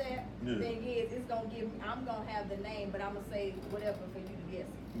all that, Yeah. thing is, it's gonna give. I'm gonna have the name, but I'm gonna say whatever for you to guess.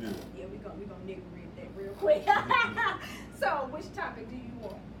 Yeah. Yeah, we gonna nigga read that real quick. So, which topic do you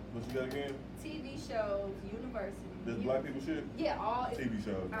want? What you got again? TV shows, university. This black people shit? Yeah, all. TV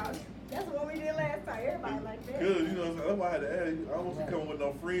shows. That's what we did last time. Everybody like that. Good, you know what I'm saying? That's why I had to ask you. I don't want you coming with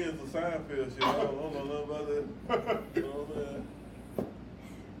no friends or Seinfeld shit. I don't know nothing about that. You know what I'm saying?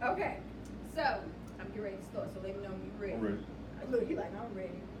 Okay, so I'm getting ready to start. So let me know when you're ready. I'm ready. Look, you like, I'm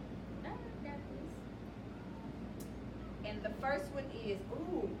ready. I got this. And the first one is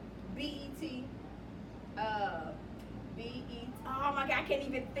BET. BET. Oh my God, I can't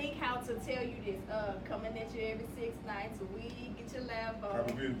even think how to tell you this. Coming at you every 6 nights a week. Get your laugh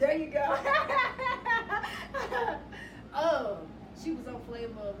Happy on. Beauty. There you go. She was on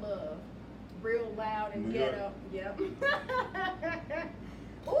Flavor of Love. Real loud and New York. ghetto. Yep.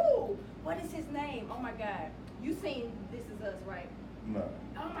 Ooh, what is his name? Oh my God. You seen This Is Us, right? Nah.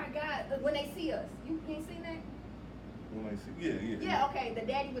 Oh my God. When They See Us. You ain't seen that? When I see, yeah. Yeah, okay. The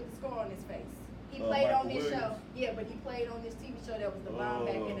daddy with the scar on his face. He played Michael on this Williams. show. Yeah, but he played on this TV show that was the bomb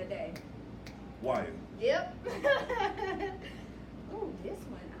back in the day. Wyatt. Yep. Ooh, this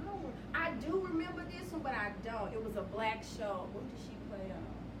one. I do remember this one, but I don't. It was a black show. What did she play on?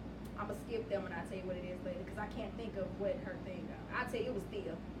 I'm going to skip them and I'll tell you what it is later because I can't think of what her thing was. I'll tell you it was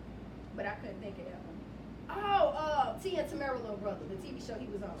Thea, but I couldn't think of that one. Oh, Tia and Tamara little brother, the TV show he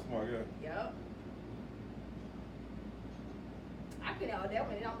was on. Smart guy. Yep. I could know that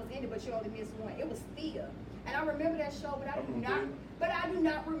one. It almost ended, but you only missed one. It was Thea, and I remember that show, but I do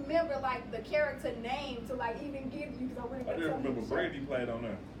not remember like the character name to like even give you because I really. I didn't remember Brandy played on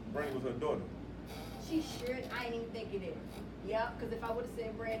there. Brandy was her daughter. She should. I ain't even think of it. Yep, because if I would have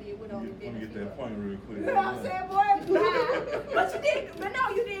said Brandy, it would only been. Let me get that point real quick. You know what I'm saying, boy? Bye. But you did, but no,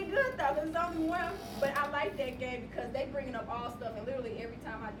 you did good though. There's only one. But I like that game because they bringing up all stuff, and literally every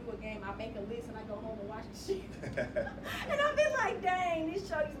time I do a game, I make a list and I go home and watch the shit. And I've been like, dang, this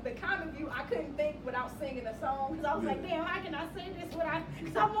show used the Comic View. I couldn't think without singing a song because I was like, damn, how can I say this without?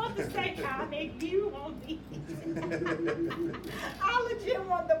 Because I want to say Comic View on me. I legit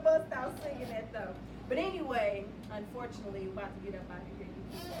want to bust out singing that though. But anyway, unfortunately, we're about to get up out of here.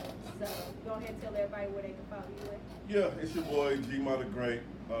 So go ahead and tell everybody where they can follow you at. Yeah, it's your boy G Mother Great,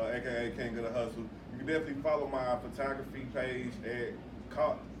 aka King of the Hustle. You can definitely follow my photography page at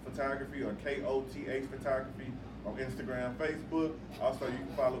KOTH Photography or KOTH Photography on Instagram, Facebook. Also, you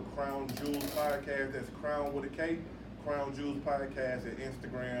can follow Crown Jewels Podcast. That's Crown with a K. Crown Jewels Podcast at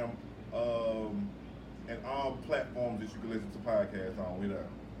Instagram and all platforms that you can listen to podcasts on. We there.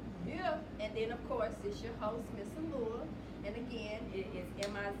 Yeah, and then of course it's your host, Miss Allure, and again it is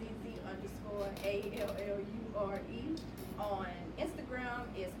MIZZ_ALLURE. On Instagram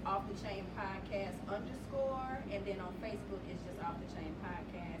it's Off the Chain Podcast _, and then on Facebook it's just Off the Chain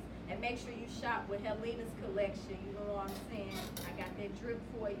Podcast. And make sure you shop with Helena's collection. You know what I'm saying? I got that drip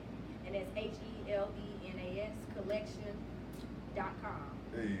for you, and that's HELENAS collection.com.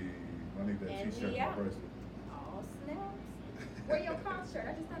 Hey, I need that And t-shirt we for my out. bracelet. Oh snaps! Wear your concert.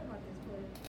 I just thought about that.